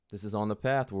This is On the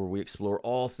Path, where we explore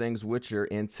all things Witcher,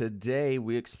 and today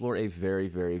we explore a very,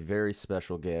 very, very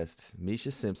special guest,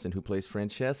 Mecia Simson, who plays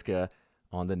Francesca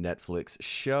on the Netflix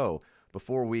show.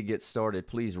 Before we get started,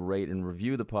 please rate and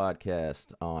review the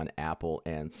podcast on Apple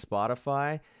and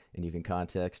Spotify, and you can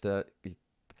contact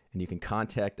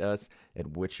us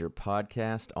at Witcher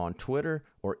Podcast on Twitter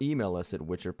or email us at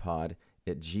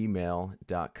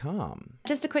witcherpod@gmail.com.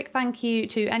 Just a quick thank you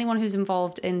to anyone who's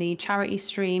involved in the charity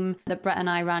stream that Brett and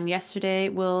I ran yesterday.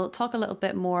 We'll talk a little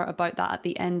bit more about that at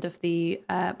the end of the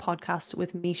podcast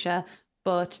with Mecia.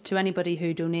 But to anybody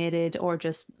who donated or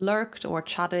just lurked or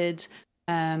chatted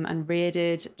and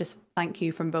raided, just thank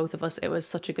you from both of us. It was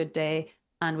such a good day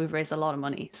and we've raised a lot of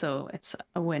money. So it's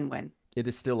a win-win. It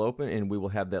is still open, and we will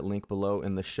have that link below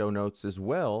in the show notes as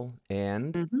well.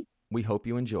 And we hope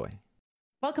you enjoy.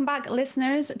 Welcome back,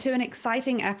 listeners, to an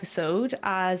exciting episode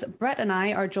as Brett and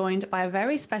I are joined by a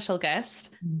very special guest,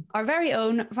 our very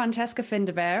own Francesca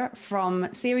Findabair from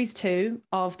Series 2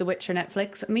 of The Witcher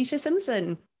Netflix, Mecia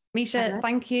Simson. Mecia,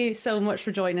 thank you so much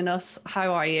for joining us.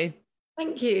 How are you?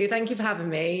 Thank you. Thank you for having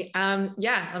me.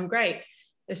 Yeah, I'm great.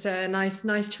 It's a nice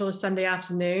chill Sunday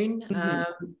afternoon.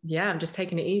 I'm just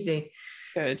taking it easy.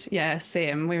 Good. Yeah,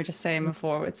 same. We were just saying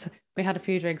before, we had a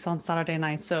few drinks on Saturday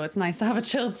night, so it's nice to have a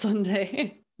chilled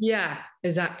Sunday. Yeah,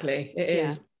 exactly. It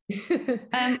is.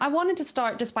 I wanted to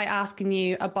start just by asking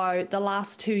you about the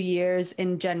last 2 years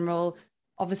in general.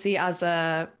 Obviously, as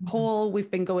a whole,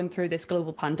 we've been going through this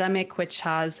global pandemic, which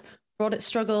has brought its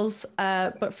struggles.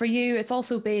 But for you, it's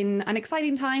also been an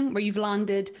exciting time where you've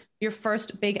landed your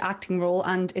first big acting role,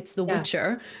 and it's The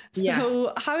Witcher.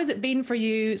 So how has it been for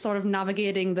you sort of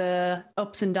navigating the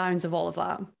ups and downs of all of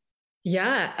that?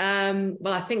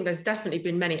 Well, I think there's definitely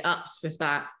been many ups with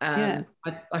that. I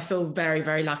feel very,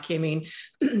 very lucky. I mean,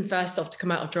 first off, to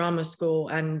come out of drama school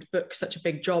and book such a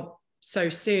big job so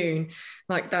soon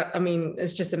like that, I mean,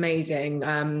 it's just amazing.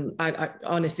 I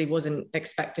honestly wasn't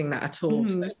expecting that at all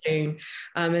so soon.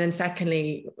 And then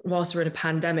secondly, whilst we're in a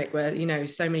pandemic where,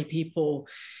 so many people,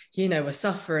 were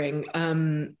suffering,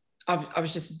 I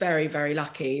was just very, very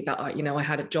lucky that I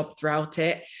had a job throughout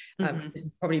it. This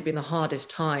has probably been the hardest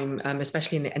time,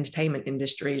 especially in the entertainment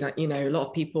industry. Like, a lot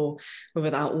of people were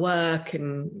without work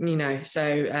and,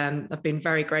 so I've been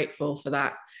very grateful for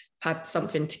that. Had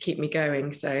something to keep me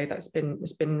going. So it's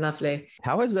been lovely.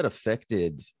 How has that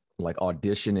affected like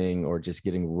auditioning or just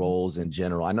getting roles in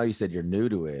general? I know you said you're new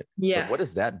to it. Yeah. But what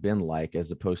has that been like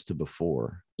as opposed to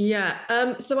before? Yeah.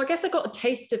 So I guess I got a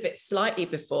taste of it slightly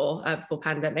before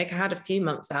pandemic. I had a few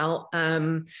months out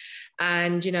and,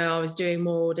 I was doing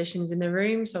more auditions in the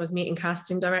room. So I was meeting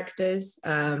casting directors.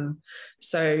 So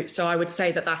I would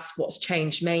say that that's what's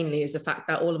changed mainly is the fact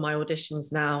that all of my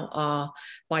auditions now are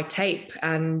by tape.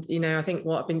 And, I think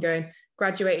what I've been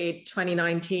graduated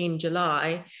 2019,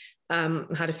 July,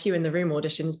 had a few in the room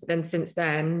auditions, but then since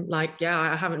then, I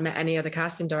haven't met any other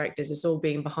casting directors. It's all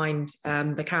being behind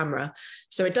the camera.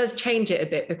 So it does change it a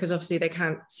bit because obviously they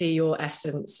can't see your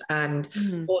essence. And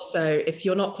also if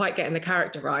you're not quite getting the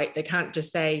character right, they can't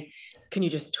just say, can you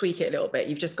just tweak it a little bit?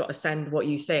 You've just got to send what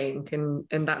you think. And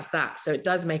that's that. So it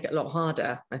does make it a lot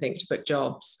harder, I think, to book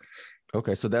jobs.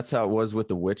 Okay. So that's how it was with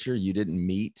The Witcher. You didn't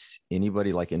meet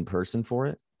anybody like in person for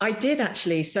it? I did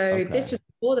actually. So this was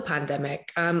before the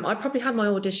pandemic. I probably had my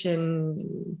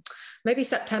audition maybe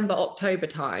September, October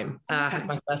time. I had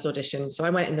my first audition. So I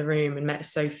went in the room and met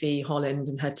Sophie Holland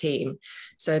and her team.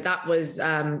 So that was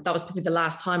probably the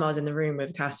last time I was in the room with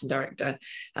a casting director.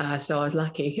 So I was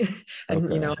lucky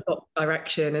and, I got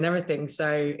direction and everything.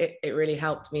 So it really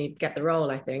helped me get the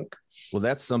role, I think. Well,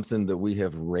 that's something that we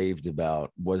have raved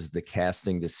about was the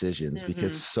casting decisions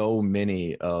because so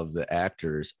many of the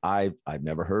actors I've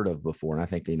never heard of before. And I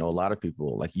think, a lot of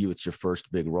people like you, it's your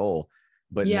first big role.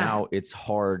 But now it's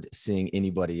hard seeing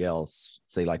anybody else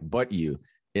say but you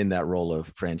in that role of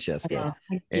Francesca.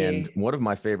 And one of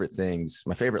my favorite things,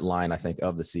 my favorite line, I think,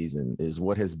 of the season is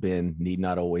what has been need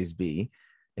not always be.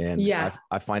 And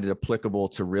I find it applicable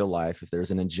to real life. If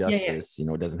there's an injustice,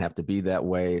 it doesn't have to be that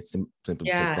way. It's simply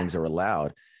because things are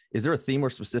allowed. Is there a theme or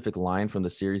specific line from the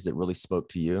series that really spoke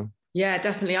to you? Yeah,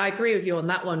 definitely. I agree with you on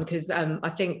that one because I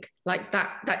think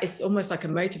that is almost like a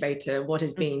motivator. What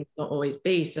has been not always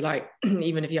be. So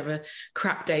even if you have a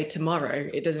crap day tomorrow,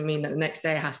 it doesn't mean that the next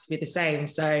day has to be the same.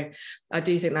 So I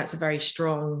do think that's a very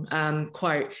strong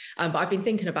quote. But I've been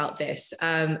thinking about this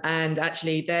and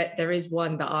actually there is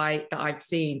one that I've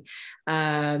seen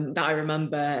that I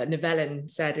remember Novellin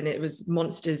said, and it was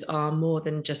monsters are more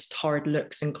than just horrid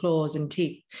looks and claws and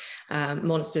teeth.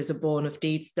 Monsters are born of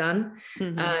deeds done.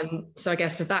 So I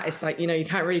guess with that, it's you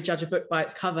can't really judge a book by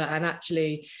its cover. and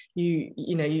actually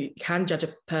you can judge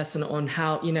a person on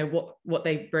how, what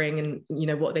they bring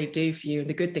and, what they do for you and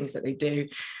the good things that they do.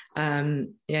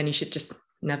 And you should just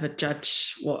never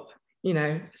judge what,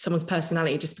 someone's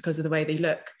personality just because of the way they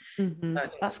look. Mm-hmm.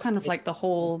 That's kind of like the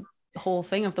whole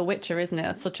thing of The Witcher, isn't it?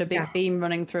 It's such a big theme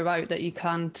running throughout that you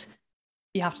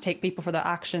have to take people for their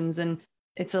actions. And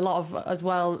it's a lot of, as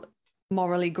well,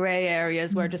 morally grey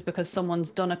areas where just because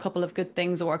someone's done a couple of good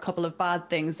things or a couple of bad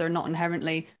things, they're not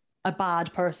inherently a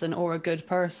bad person or a good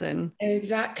person.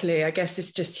 Exactly. I guess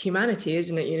it's just humanity,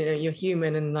 isn't it? You're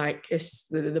human, and like it's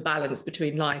the balance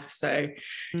between life. So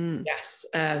yes,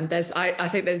 I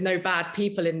think there's no bad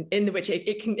people in The Witcher.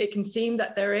 It can seem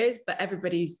that there is, but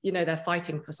everybody's, they're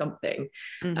fighting for something,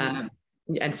 and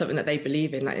something that they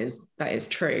believe in that is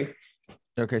true.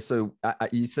 Okay, so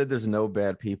you said there's no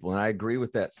bad people, and I agree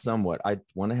with that somewhat. I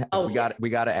want to. We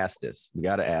got to ask this. We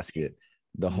got to ask it.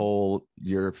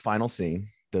 Your final scene,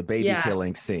 the baby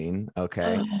killing scene.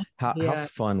 Okay, how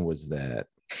fun was that?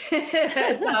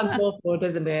 It sounds awful,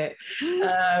 doesn't it?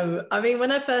 I mean,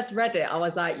 when I first read it, I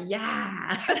was like,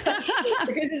 yeah,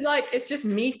 because it's just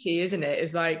meaty, isn't it?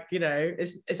 It's like,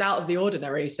 it's out of the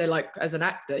ordinary. So like as an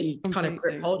actor, you kind of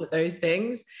grip hold of those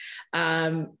things.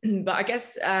 But I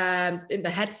guess in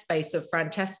the headspace of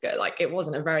Francesca, like it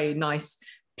wasn't a very nice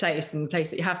place, and the place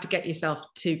that you have to get yourself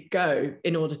to go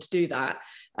in order to do that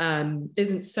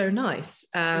isn't so nice.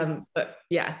 But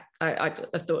yeah, I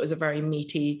thought it was a very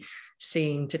meaty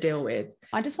scene to deal with.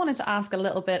 I just wanted to ask a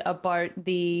little bit about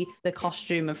the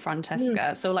costume of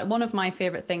Francesca. So like one of my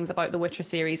favorite things about the Witcher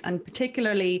series, and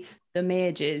particularly the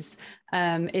mages,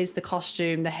 is the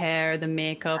costume, the hair, the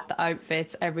makeup, the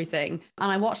outfits, everything. And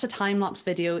I watched a time-lapse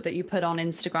video that you put on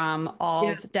Instagram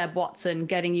of Deb Watson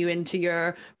getting you into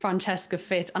your Francesca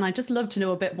fit. And I just love to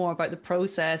know a bit more about the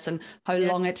process and how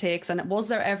long it takes. And was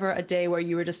there ever a day where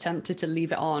you were just tempted to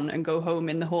leave it on and go home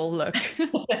in the whole look?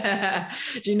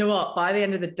 Do you know what? By the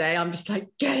end of the day, I'm just like,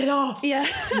 get it off. Yeah.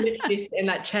 You literally sit in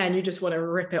that chair and you just want to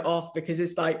rip it off, because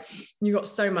it's like, you got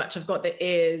so much. I've got the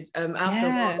ears. After a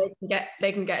while,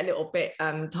 they can get a little bit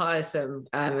tiresome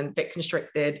and a bit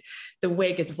constricted. The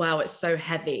wig as well, it's so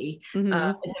heavy.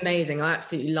 It's amazing. I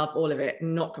absolutely love all of it,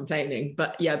 not complaining.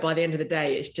 But yeah, by the end of the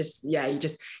day, it's just,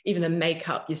 even the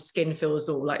makeup, your skin feels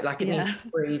all like it needs to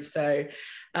breathe. So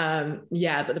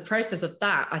but the process of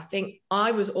that, I think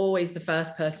I was always the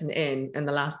first person in and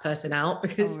the last person out,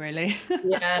 because really?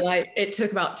 like it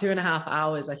took about 2.5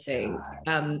 hours, I think,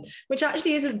 which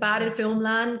actually isn't bad in film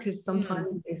land, because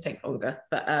sometimes things take longer,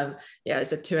 but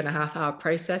it's a 2.5 hour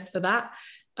process for that.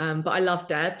 But I love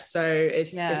Deb, so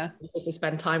it's just to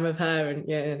spend time with her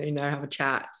and have a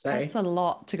chat. So that's a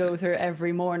lot to go through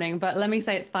every morning. But let me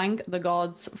say, thank the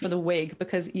gods for the wig,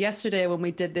 because yesterday when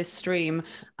we did this stream,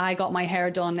 I got my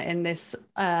hair done in this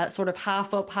sort of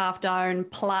half up, half down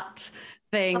plait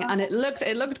thing, and it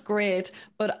looked great.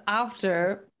 But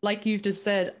after, like you've just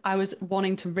said, I was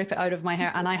wanting to rip it out of my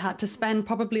hair, and I had to spend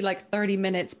probably like 30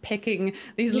 minutes picking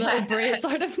these little braids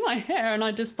out of my hair. And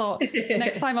I just thought,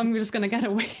 next time I'm just going to get a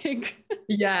wig.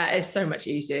 Yeah, it's so much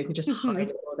easier. You can just hide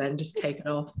it or then just take it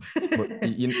off. Well,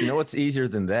 you know what's easier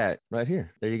than that? Right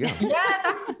here. There you go. Yeah,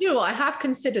 that's to do. I have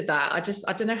considered that.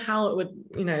 I don't know how it would,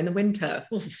 in the winter.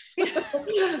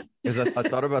 Because I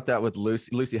thought about that with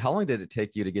Lucy. Lucy, how long did it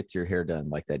take you to get your hair done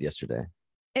like that yesterday?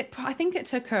 I think it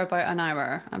took her about an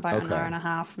hour an hour and a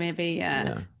half, maybe.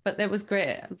 Yeah. But it was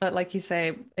great. But like you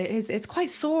say, it's quite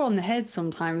sore on the head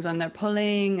sometimes when they're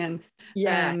pulling, and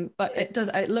but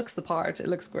it looks the part. It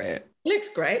looks great. It looks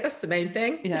great. That's the main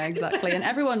thing. Yeah, exactly. And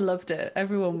everyone loved it.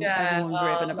 Everyone's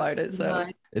raving about it. So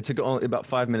nice. It took only about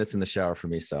 5 minutes in the shower for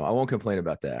me, so I won't complain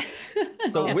about that.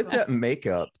 So with that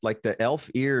makeup, like the elf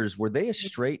ears, were they a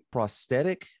straight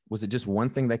prosthetic? Was it just one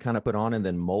thing they kind of put on and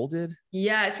then molded?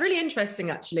 Yeah, it's really interesting,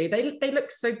 actually. They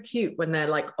look so cute when they're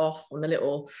like off on the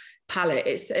little palette.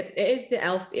 It is the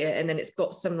elf ear, and then it's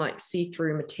got some like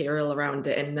see-through material around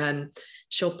it, and then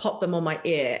she'll pop them on my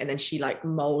ear, and then she like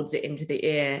molds it into the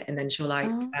ear, and then she'll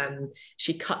like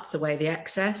she cuts away the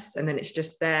excess, and then it's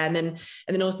just there. And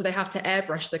then also they have to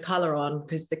airbrush the color on,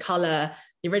 because the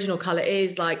original color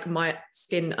is like my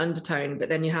skin undertone, but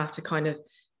then you have to kind of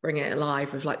bring it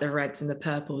alive with like the reds and the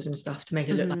purples and stuff to make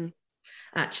it look like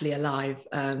actually alive.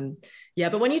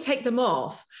 But when you take them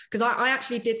off, because I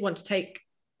actually did want to take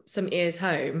some ears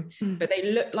home, but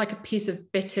they look like a piece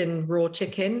of bitten raw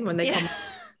chicken when they come.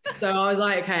 So I was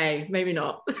like, okay, maybe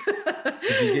not.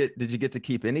 Did you get to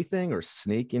keep anything or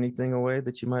sneak anything away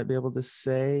that you might be able to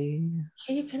say?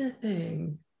 Keep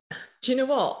anything? Do you know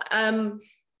what?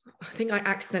 I think I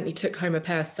accidentally took home a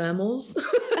pair of thermals.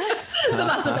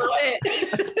 That's about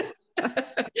it.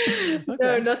 Okay.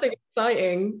 No, nothing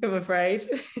exciting, I'm afraid.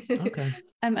 Okay.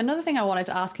 Another thing I wanted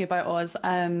to ask you about was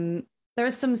there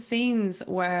are some scenes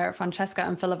where Francesca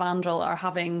and Filavandrel are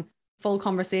having full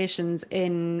conversations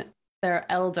in their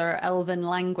elder elven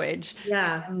language.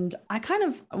 Yeah. And I kind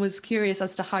of was curious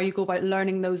as to how you go about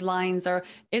learning those lines, or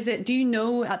do you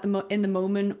know at in the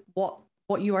moment what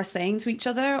you are saying to each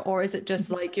other, or is it just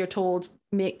like you're told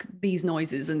make these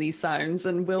noises and these sounds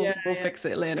and we'll fix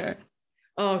it later?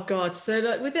 Oh God! So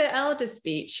like, with the elder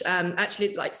speech,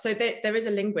 actually, like, so there is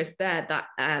a linguist there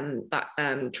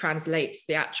that translates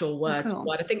the actual words.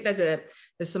 Cool. I think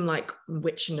there's some like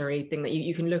Wiktionary thing that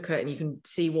you can look at and you can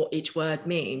see what each word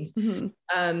means. Mm-hmm.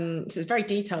 So it's very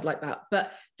detailed like that.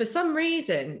 But for some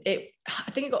reason,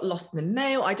 I think it got lost in the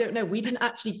mail. I don't know. We didn't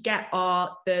actually get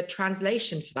the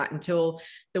translation for that until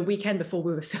the weekend before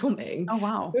we were filming. Oh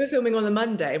wow! We were filming on the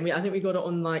Monday, and I think we got it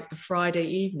on like the Friday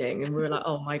evening, and we were like,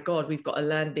 "Oh my God, we've got to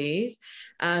learn these."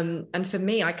 And for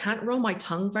me, I can't roll my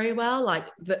tongue very well. Like,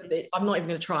 I'm not even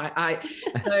going to try.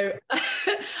 So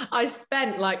I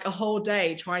spent like a whole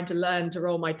day trying to learn to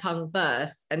roll my tongue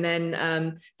first, and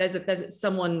then there's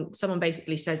someone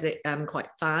basically says it quite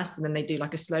fast, and then they do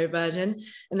like a slow version,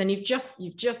 and then you've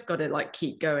just got to like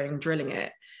keep going and drilling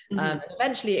it. And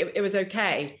eventually it was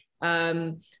okay.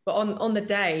 But on the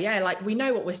day, like we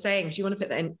know what we're saying, so you want to put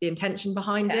the intention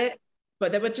behind it.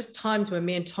 But there were just times when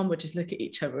me and Tom would just look at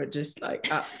each other and just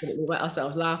like absolutely wet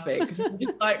ourselves laughing, because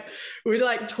we're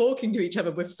like talking to each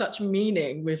other with such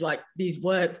meaning, with like these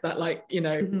words that like, you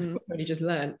know, we've only just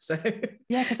learned. So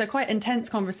yeah, because they're quite intense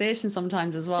conversations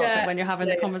sometimes as well. It's like when you're having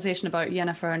the conversation about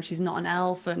Yennefer and she's not an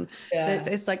elf, and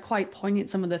it's like quite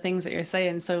poignant, some of the things that you're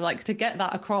saying. So like to get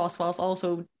that across whilst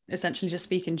also essentially just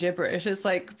speaking gibberish, it's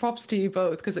like props to you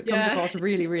both, because it comes across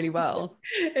really, really well.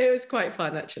 It was quite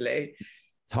fun, actually.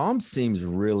 Tom seems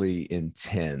really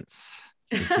intense.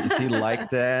 Is he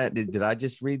like that? Did I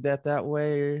just read that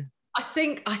way? I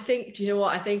think, do you know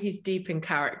what? I think he's deep in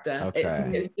character.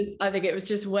 Okay. I think it was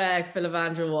just where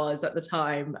Filavandrel was at the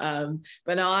time.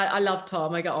 But no, I love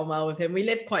Tom. I get on well with him. We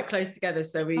live quite close together,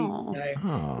 so we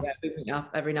meet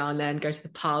up every now and then, go to the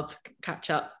pub, catch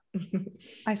up.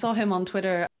 I saw him on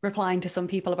Twitter replying to some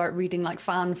people about reading like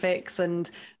fanfics and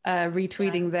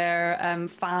retweeting their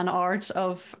fan art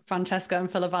of Francesca and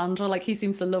Filavandrel. Like he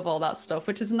seems to love all that stuff,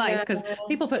 which is nice because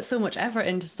people put so much effort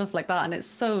into stuff like that, and it's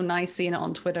so nice seeing it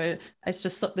on Twitter. It's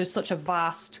just there's such a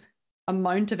vast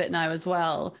amount of it now as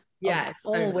well. Yeah, it's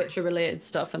all Witcher related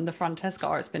stuff, and the Francesca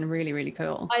art's been really, really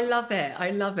cool. I love it.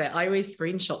 I always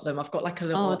screenshot them. I've got like a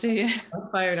little do you?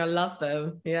 phone. I love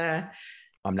them. Yeah.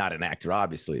 I'm not an actor,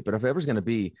 obviously, but if ever's going to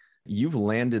be, you've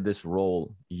landed this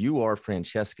role. You are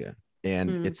Francesca,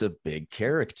 and it's a big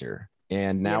character.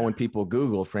 And now when people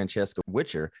Google Francesca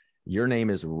Witcher, your name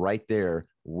is right there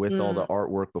with all the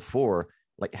artwork before.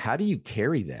 Like, how do you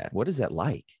carry that? What is that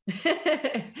like?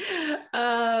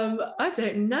 I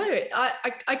don't know.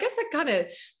 I guess I kind of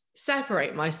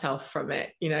separate myself from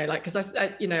it, you know, like, because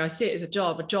I see it as a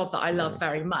job that I love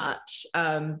very much,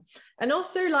 and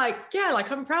also like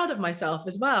I'm proud of myself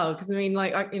as well, because I mean,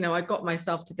 like, I got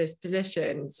myself to this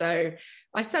position, so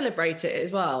I celebrate it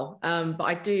as well, but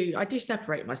I do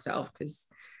separate myself, because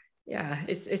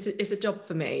it's a job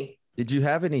for me. Did you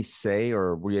have any say,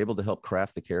 or were you able to help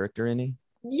craft the character any?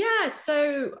 Yeah,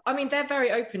 so I mean, they're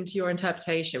very open to your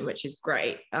interpretation, which is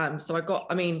great. So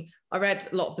I read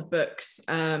a lot of the books.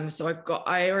 So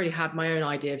I already had my own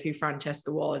idea of who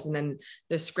Francesca was, and then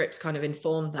the scripts kind of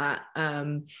informed that.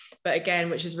 But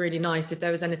again, which is really nice, if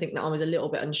there was anything that I was a little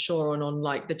bit unsure on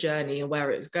like the journey and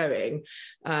where it was going,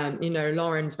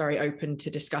 Lauren's very open to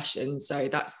discussion. So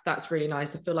that's really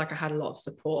nice. I feel like I had a lot of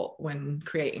support when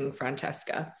creating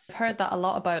Francesca. I've heard that a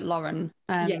lot about Lauren.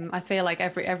 I feel like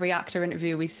every actor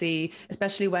interview we see,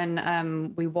 especially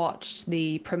when we watched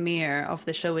the premiere of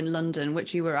the show in London,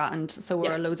 which you were at, and so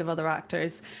were loads of other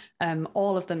actors,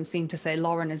 all of them seem to say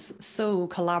Lauren is so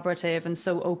collaborative and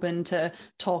so open to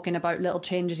talking about little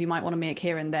changes you might want to make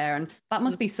here and there. And that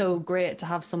must be so great to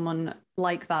have someone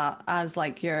like that as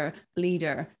like your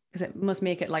leader, because it must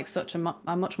make it like such a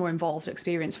much more involved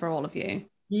experience for all of you.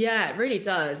 Yeah, it really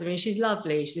does. I mean, she's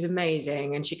lovely. She's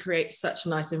amazing. And she creates such a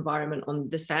nice environment on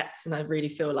the sets. And I really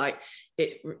feel like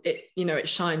it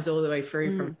shines all the way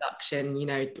through from production,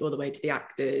 all the way to the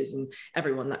actors and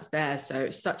everyone that's there. So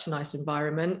it's such a nice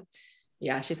environment.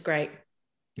 Yeah, she's great.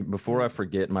 Before I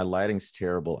forget, my lighting's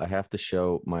terrible. I have to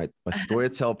show my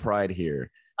Scoia'tael pride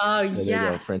here. Oh, There you go.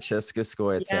 yes. Francesca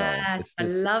Scoia'tael. Yes, It's I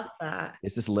this love that.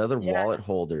 It's this leather Yeah. wallet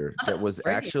holder Oh, that that's was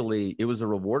brilliant. actually, it was a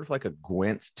reward for like a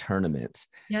Gwent tournament.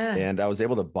 Yeah. And I was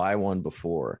able to buy one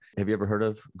before. Have you ever heard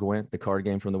of Gwent, the card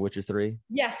game from The Witcher 3?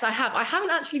 Yes, I have. I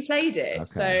haven't actually played it. Okay.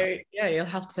 So yeah, you'll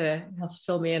have to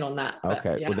fill me in on that.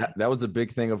 Okay. Yeah. Well, that was a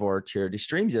big thing of our charity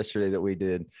streams yesterday that we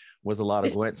did, was a lot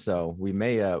of Gwent. So we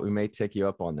may take you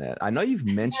up on that. I know you've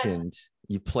mentioned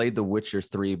you played The Witcher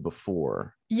 3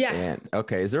 before. Yes. And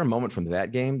okay, is there a moment from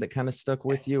that game that kind of stuck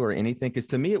with you or anything? Because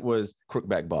to me, it was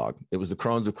Crookback Bog. It was the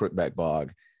Crones of Crookback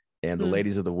Bog and the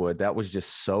Ladies of the Wood. That was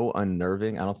just so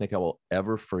unnerving. I don't think I will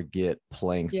ever forget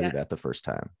playing through that the first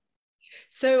time.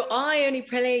 So I only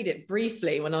played it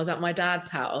briefly when I was at my dad's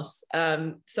house.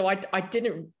 So I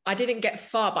didn't get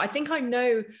far, but I think I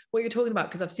know what you're talking about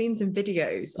because I've seen some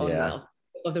videos on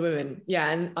of the women. Yeah,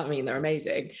 and I mean they're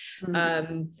amazing.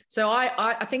 So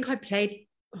I think I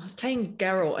was playing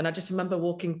Geralt, and I just remember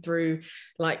walking through,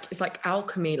 like, it's like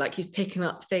alchemy, like he's picking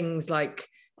up things like,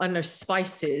 I don't know,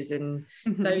 spices and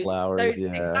those flowers.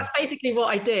 things. That's basically what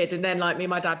I did. And then like me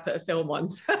and my dad put a film on,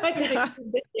 so I didn't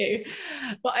continue.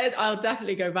 But I'll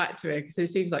definitely go back to it because it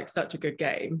seems like such a good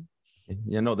game.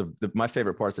 You know, my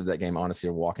favorite parts of that game, honestly,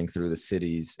 are walking through the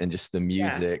cities and just the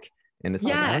music. And it's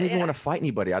like, I don't even want to fight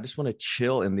anybody. I just want to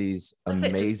chill in these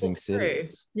amazing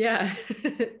cities. Yeah.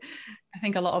 I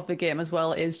think a lot of the game as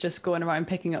well is just going around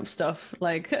picking up stuff.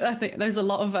 Like, I think there's a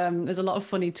lot of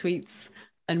funny tweets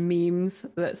and memes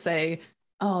that say,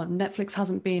 oh, Netflix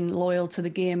hasn't been loyal to the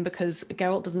game because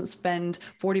Geralt doesn't spend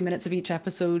 40 minutes of each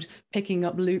episode picking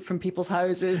up loot from people's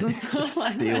houses and stuff.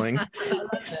 Just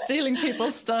stealing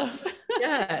people's stuff.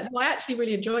 Yeah, no, I actually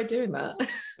really enjoyed doing that.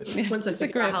 Once I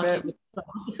figured out how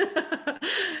to.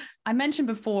 I mentioned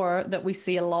before that we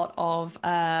see a lot of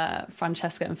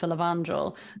Francesca and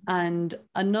Filavandrel, and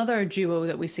another duo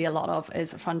that we see a lot of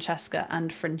is Francesca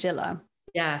and Fringilla.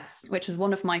 Yes, which was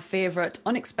one of my favorite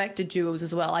unexpected duos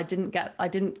as well. I didn't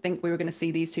think we were going to see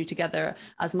these two together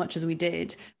as much as we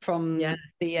did from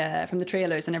the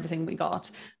trailers and everything we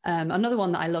got. Another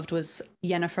one that I loved was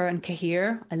Yennefer and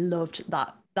Cahir. I loved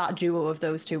that duo of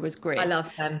those two was great. I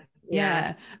love them.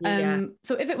 Yeah.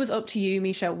 So if it was up to you,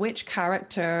 Mecia, which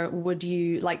character would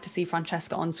you like to see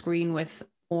Francesca on screen with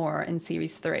more in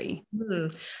series 3? Well,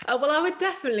 I would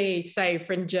definitely say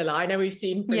Fringilla. I know we've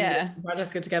seen Fringilla and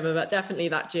Francesca together, but definitely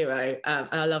that duo. And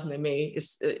I love Mimi.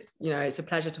 It's a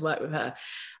pleasure to work with her.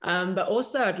 But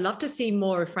also I'd love to see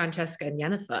more of Francesca and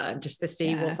Yennefer, and just to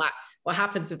see what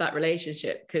happens with that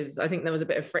relationship, because I think there was a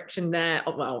bit of friction there.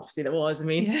 Oh, well, obviously there was. I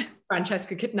mean,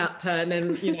 Francesca kidnapped her, and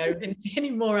then didn't see any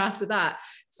more after that.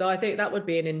 So I think that would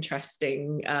be an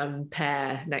interesting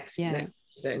pair next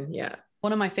season. Yeah.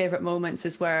 One of my favorite moments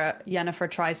is where Yennefer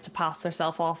tries to pass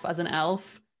herself off as an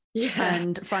elf. Yeah.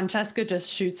 And Francesca just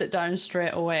shoots it down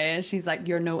straight away. She's like,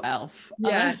 "You're no elf."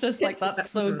 Yeah. And it's just like, that's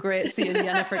so great seeing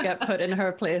Yennefer get put in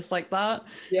her place like that.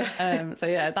 Yeah.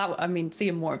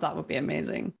 Seeing more of that would be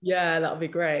amazing. Yeah, that would be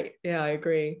great. Yeah, I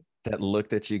agree. That look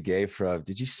that you gave her,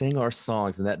 did you sing our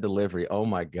songs, and that delivery? Oh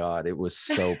my God, it was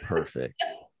so perfect.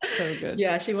 So good.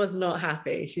 Yeah, she was not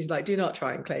happy. She's like, "Do not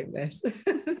try and claim this."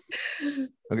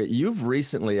 Okay, you've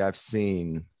recently, I've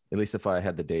seen, at least if I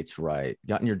had the dates right,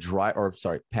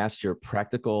 passed your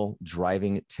practical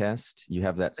driving test. You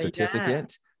have that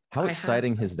certificate. How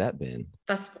exciting has that been?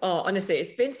 Honestly,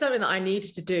 it's been something that I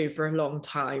needed to do for a long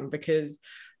time, because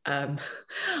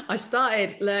I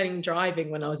started learning driving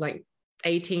when I was like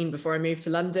 18 before I moved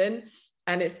to London.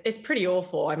 And it's pretty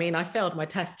awful. I mean, I failed my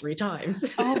test 3 times.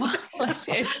 Oh, bless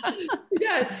you.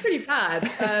 Yeah, it's pretty bad.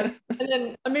 And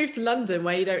then I moved to London,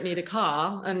 where you don't need a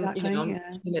car, and I'm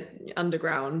using it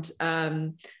underground.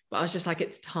 But I was just like,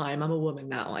 it's time. I'm a woman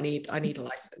now. I need a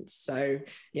license. So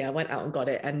yeah, I went out and got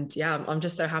it. And yeah, I'm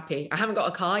just so happy. I haven't got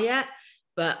a car yet,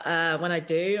 but when I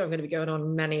do, I'm going to be going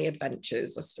on many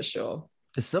adventures. That's for sure.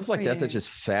 It's stuff like that just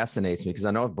fascinates me, because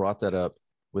I know I've brought that up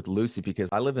with Lucy, because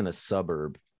I live in a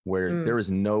suburb where there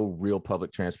is no real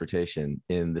public transportation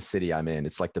in the city I'm in.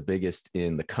 It's like the biggest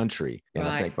in the country. And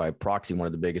I think by proxy, one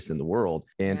of the biggest in the world.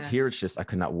 And here it's just, I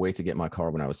could not wait to get my car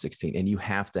when I was 16. And you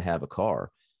have to have a car.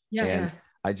 Yeah. And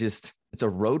it's a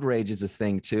road rage is a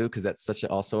thing too, because that's such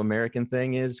also American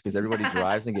thing, is because everybody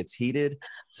drives and gets heated.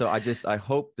 So I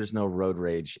hope there's no road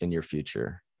rage in your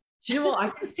future. You know what? I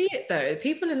can see it though.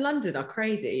 People in London are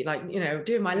crazy, like,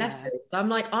 doing my lessons. I'm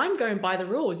like, I'm going by the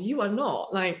rules. You are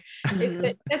not. Like,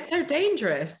 it's so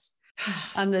dangerous.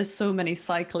 And there's so many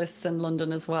cyclists in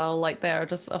London as well. Like, they're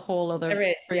just a whole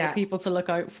other people to look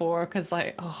out for. Because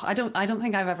I don't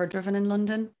think I've ever driven in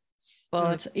London,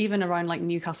 but even around like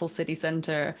Newcastle city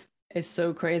centre, is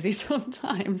so crazy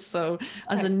sometimes. So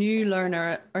as a new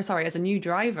learner, or sorry, as a new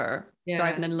driver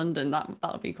driving in London,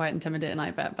 that'll be quite intimidating,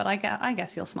 I bet. But I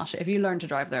guess you'll smash it if you learn to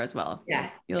drive there as well.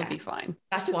 You'll be fine.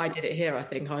 That's why I did it here. I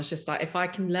think I was just like, if I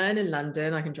can learn in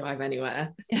London, I can drive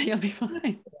anywhere. Yeah, you'll be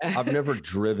fine. I've never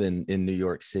driven in New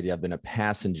York City. I've been a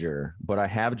passenger, but I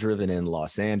have driven in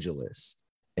Los Angeles.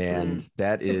 And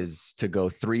that is, to go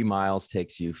 3 miles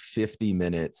takes you 50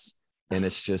 minutes. And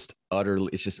it's just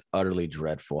utterly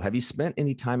dreadful. Have you spent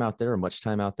any time out there or much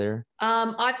time out there?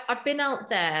 I've been out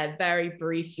there very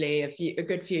briefly a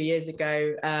good few years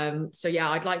ago. So yeah,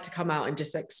 I'd like to come out and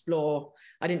just explore.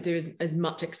 I didn't do as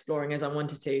much exploring as I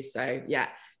wanted to. So yeah,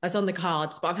 that's on the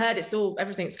cards. But I've heard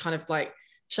everything's kind of like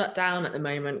shut down at the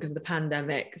moment because of the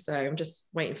pandemic. So I'm just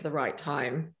waiting for the right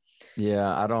time.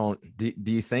 Yeah, do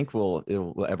you think it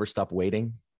will ever stop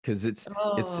waiting? Because it's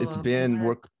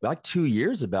been like 2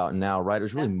 years about now, right? It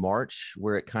was really March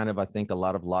where it kind of, I think a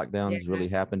lot of lockdowns really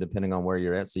happened depending on where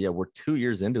you're at. So yeah, we're 2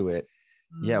 years into it.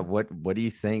 Yeah. What do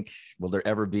you think? Will there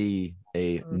ever be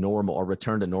a normal or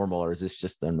return to normal, or is this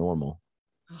just a normal?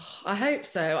 I hope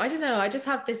so. I don't know. I just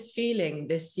have this feeling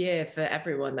this year for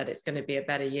everyone that it's going to be a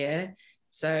better year.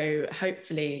 So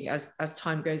hopefully as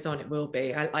time goes on, it will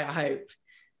be. I hope.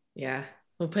 Yeah.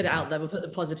 We'll put it out there. We'll put the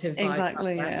positive vibes.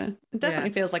 Exactly. Yeah. It definitely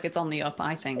feels like it's on the up,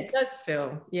 I think. It does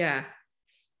feel. Yeah.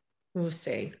 We'll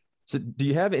see. So do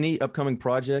you have any upcoming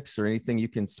projects or anything you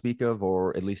can speak of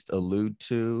or at least allude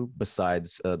to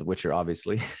besides The Witcher,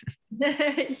 obviously?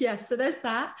 Yeah, so there's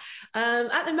that.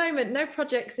 At the moment, no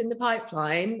projects in the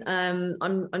pipeline. I'm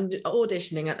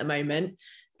auditioning at the moment.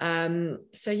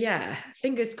 So yeah,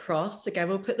 fingers crossed. Again,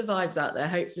 we'll put the vibes out there.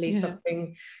 Hopefully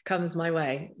something comes my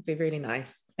way. It'd be really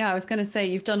nice. Yeah, I was going to say,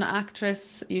 you've done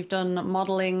actress, you've done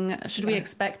modeling. Should we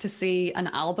expect to see an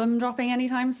album dropping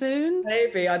anytime soon?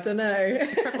 Maybe, I don't know.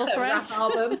 Triple threat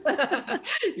album.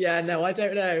 Yeah, no, I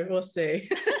don't know. We'll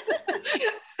see.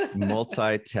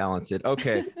 Multi-talented.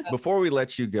 Okay, before we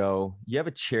let you go, you have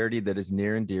a charity that is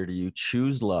near and dear to you,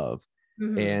 Choose Love.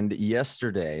 And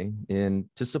yesterday,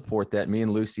 to support that, me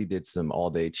and Lucy did some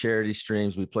all-day charity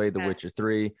streams. We played The Witcher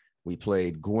 3. We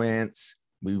played Gwent's.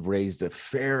 We raised a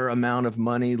fair amount of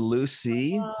money.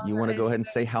 Lucy, you want to go ahead and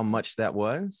say how much that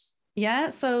was? Yeah,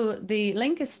 so the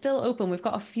link is still open. We've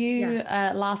got a few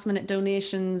last-minute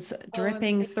donations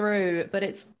dripping through, but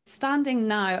it's standing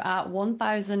now at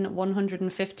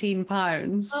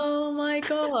 £1,115. Oh my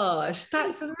gosh,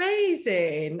 that's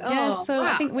amazing. Yeah, so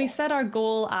wow. I think we set our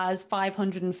goal as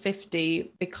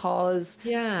 550 because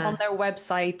on their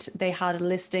website they had a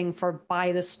listing for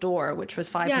buy the store, which was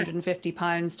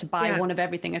 £550 to buy one of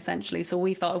everything essentially. So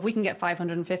we thought if we can get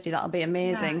 550, that'll be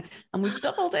amazing. And we've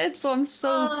doubled it, so I'm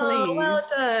so pleased. Well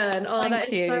done.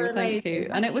 Thank you.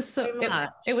 And it was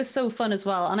it was so fun as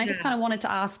well. And I just kind of wanted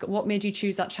to ask, what made you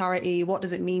choose that charity? What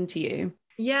does it mean to you?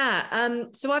 Yeah,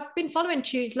 so I've been following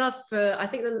Choose Love for, I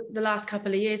think, the last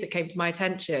couple of years. It came to my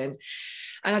attention.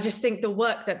 And I just think the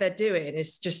work that they're doing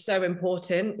is just so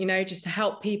important, just to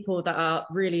help people that are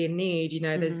really in need.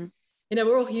 There's,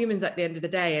 we're all humans at the end of the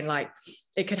day. And like,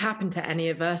 it could happen to any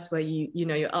of us where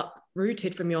you're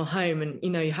uprooted from your home and,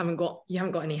 you haven't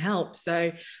got any help.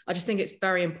 So I just think it's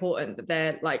very important that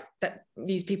they're like, that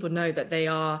these people know that they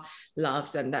are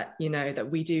loved and that,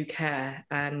 that we do care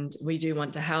and we do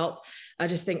want to help. I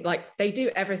just think like they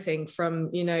do everything from,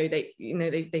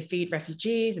 they feed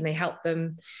refugees and they help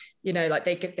them, like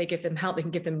they give them help, they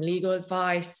can give them legal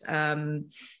advice.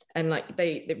 And like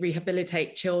they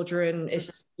rehabilitate children.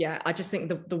 I just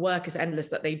think the work is endless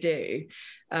that they do,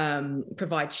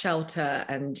 provide shelter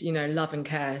and, love and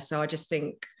care. So I just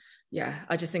think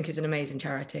it's an amazing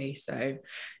charity. So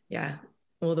yeah,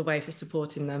 all the way for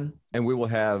supporting them. And we will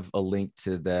have a link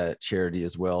to that charity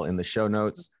as well in the show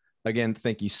notes. Again,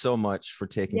 thank you so much for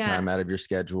taking time out of your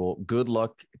schedule. Good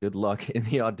luck in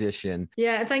the audition.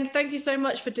 Yeah, thank you so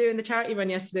much for doing the charity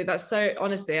run yesterday. That's so,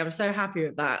 honestly, I'm so happy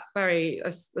with that.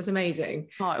 That's amazing.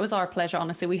 Oh, it was our pleasure.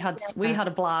 Honestly, we had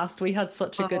a blast. We had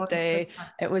such a good day.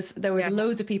 There was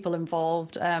loads of people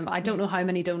involved. I don't know how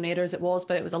many donators it was,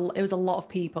 but it was a lot of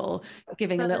people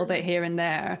giving a little bit here and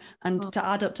there. And to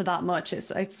add up to that much,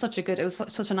 it was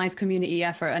such a nice community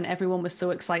effort, and everyone was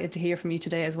so excited to hear from you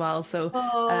today as well. So.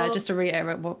 Just to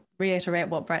reiterate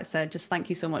what Brett said, just thank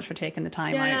you so much for taking the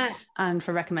time out and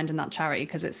for recommending that charity,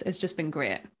 because it's just been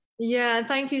great. Yeah,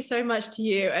 thank you so much to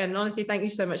you. And honestly, thank you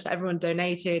so much to everyone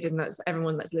donated and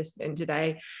everyone that's listening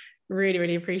today. Really,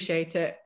 really appreciate it.